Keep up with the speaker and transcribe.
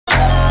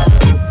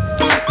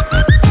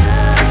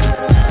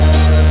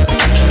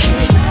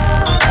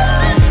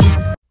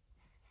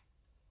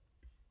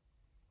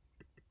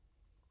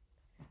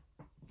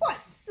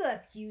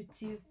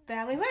YouTube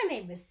family? My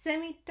name is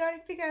Semi.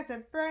 If you guys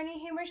are brand new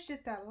here, make sure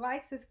to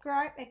like,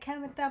 subscribe, and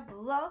comment down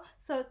below.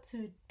 So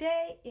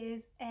today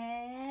is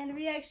an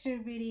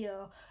reaction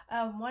video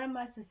of one of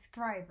my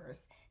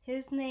subscribers.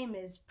 His name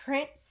is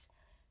Prince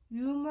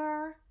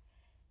Humor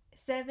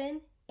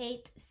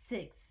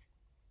 786.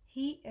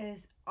 He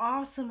is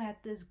awesome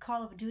at this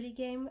Call of Duty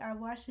game. I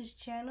watched his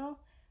channel.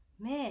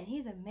 Man,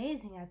 he's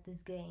amazing at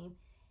this game.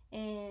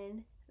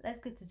 And let's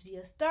get this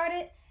video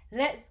started.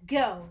 Let's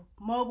go.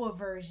 Mobile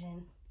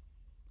version.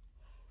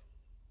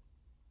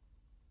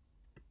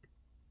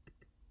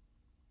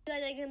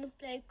 Today I'm gonna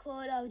play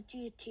Call of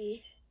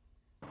Duty.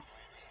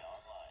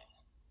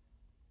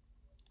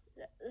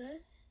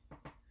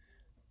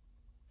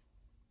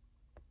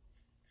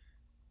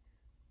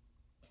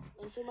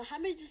 So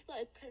Mohammed just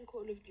started playing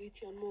Call of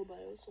Duty on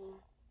mobile, so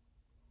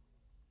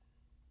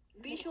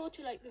be sure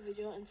to like the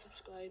video and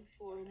subscribe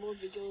for more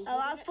videos.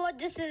 Oh, I thought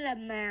this is a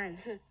man.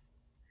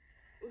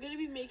 We're gonna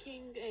be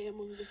making a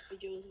Among Us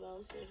video as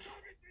well, so.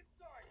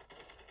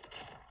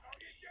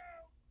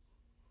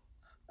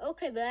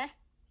 Okay, boy.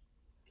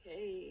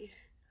 Okay.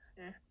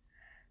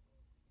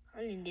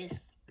 Only this.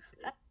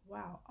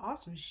 Wow,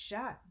 awesome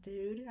shot,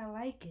 dude. I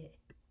like it.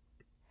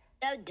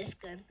 Love this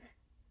gun.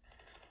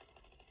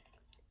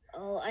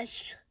 Oh, I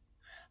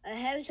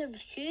have some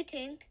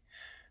shooting.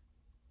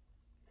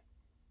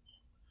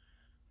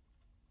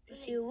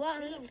 See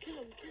what? Kill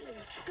him.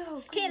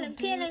 Go, Kill him.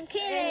 That's a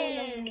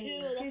Hey,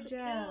 kill, that's a good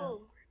job.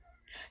 kill.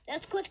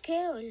 That's good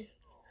kill.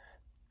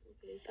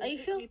 Okay, so Are you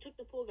sure? You took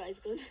the poor guy's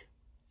gun.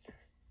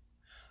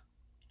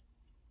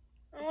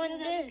 I want that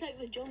looks this. like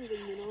the John gun,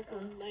 you know,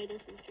 from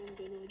Midas's John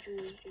gun or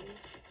Jules, you know.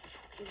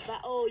 He's back.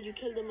 Oh, you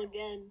killed him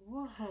again.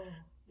 Whoa.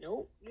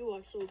 Nope. You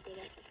are so good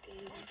at this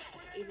game,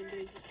 even though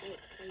you just like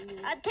playing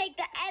it. I take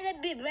the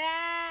enemy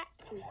back.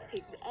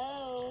 Take the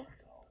oh.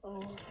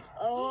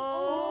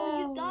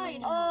 Oh, You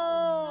died.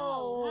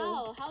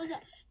 Oh. How is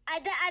that? I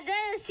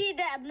didn't see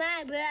that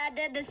man, bro. I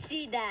didn't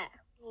see that.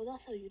 Oh,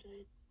 that's how you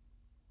died.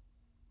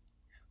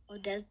 Oh,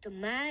 that's the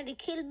man. He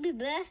killed me,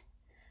 bro.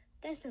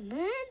 That's the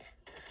man.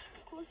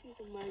 Of course he's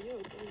a man. You're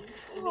a bunny.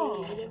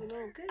 Oh, You never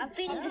know. good I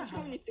think job. This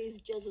probably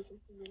faced Jez or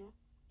something, you know.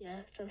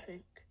 Yeah,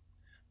 something.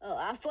 Oh,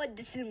 I thought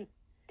this is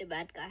the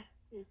bad guy.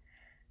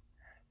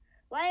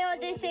 Why all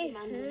they yeah, say? this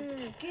man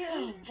Get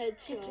him. Good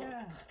Headshot.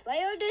 job.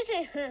 Why all they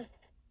say?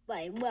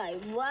 Why?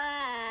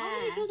 How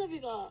many kills have you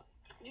got?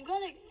 You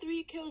got like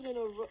 3 kills in a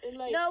row. In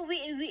like No,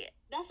 we.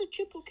 that's a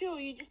triple kill.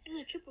 You just did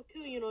a triple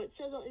kill. You know, it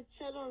said on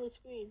the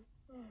screen.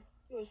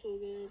 You are so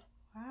good.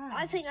 Wow.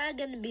 I think I'm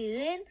gonna be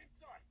in.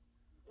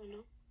 I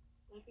know.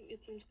 I think your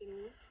team's gonna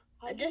win.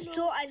 I just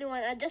saw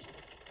anyone. I just.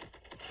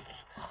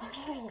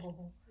 Oh.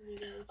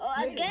 Oh,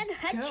 Way to again, go.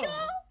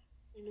 headshot.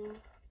 You know.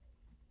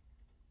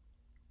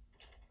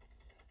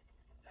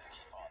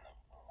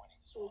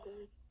 So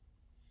good.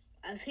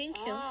 I think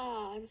so.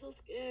 I'm so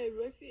scared.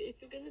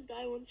 If you're gonna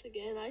die once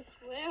again, I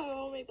swear.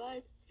 Oh my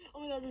god.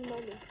 Oh my god, this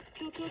man.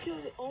 Kill.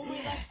 Oh my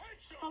god.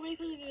 How many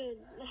kills you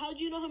done? How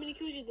do you know how many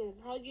kills you done?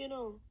 How do you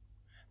know?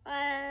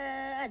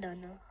 I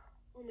don't know.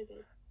 Oh my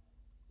god.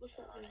 What's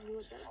that? You know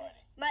what that is?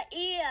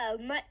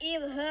 My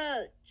ear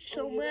hurts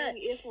so you're wearing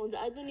much. earphones.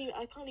 I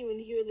can't even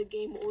hear the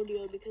game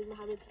audio because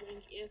Mohammed's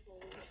wearing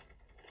earphones.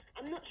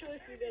 I'm not sure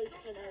if you guys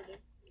can either.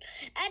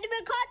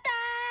 Enemy contact!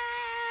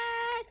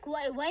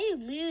 Why you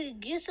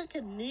move? You're such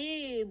a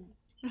noob.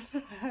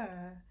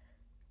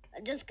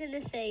 I'm just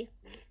gonna say.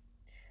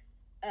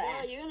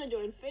 Yeah, you're gonna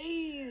join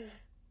FaZe.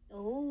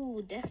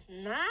 Oh, that's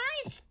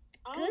nice.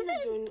 I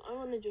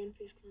wanna join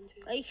FaZe Clan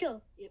too. Are you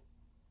sure? Yep.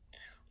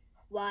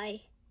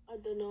 Why? I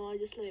don't know. I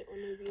just like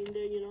wanna be in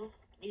there, you know.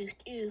 You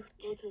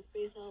Go to the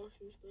FaZe house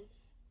and stuff.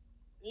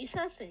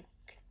 something.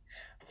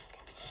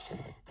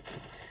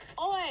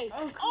 Oi!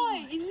 Oh, Oi!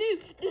 You knew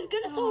this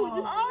gun is so.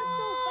 This gun is so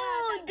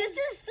bad. This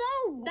is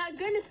so. That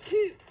gun is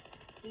poop.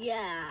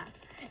 Yeah.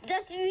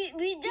 Just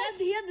we just.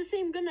 He had the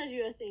same gun as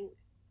you, I think.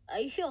 Are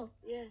you sure?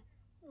 Yeah.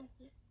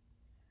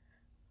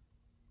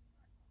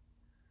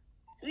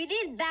 We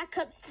need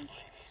backup.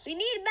 We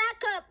need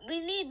backup.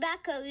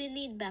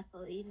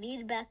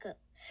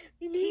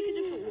 Take a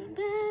different one.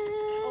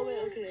 Oh wait,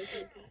 okay.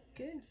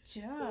 Good The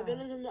job. gun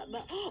isn't that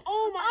bad.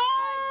 Oh my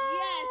god!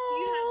 Yes,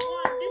 you have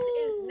won.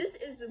 This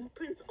is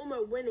Prince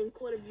Omar winning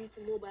Call of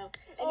Duty Mobile.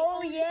 And he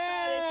only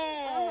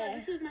started-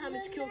 this is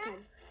Mohammed's kill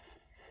cam.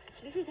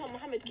 This is how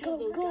Mohammed killed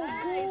those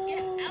guys. Get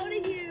out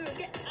of here!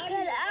 Get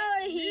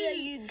Out of here!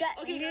 You got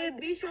Okay, guys,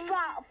 be sure.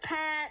 fat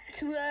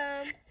pants.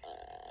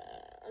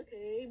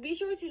 Okay, be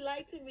sure to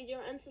like the video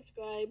and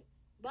subscribe.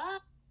 Bye.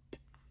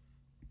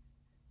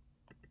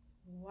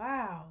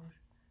 Wow.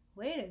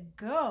 Way to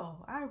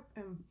go. I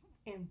am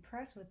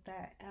impressed with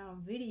that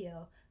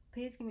video.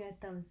 Please give me a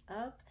thumbs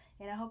up,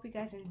 and I hope you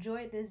guys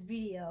enjoyed this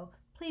video.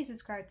 Please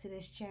subscribe to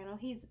this channel.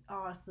 He's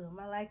awesome.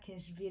 I like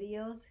his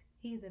videos.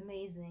 He's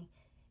amazing.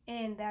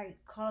 And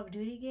that Call of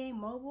Duty game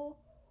mobile,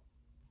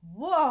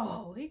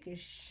 whoa, he can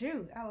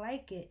shoot. I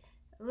like it.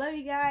 Love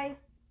you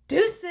guys.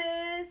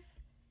 Deuces.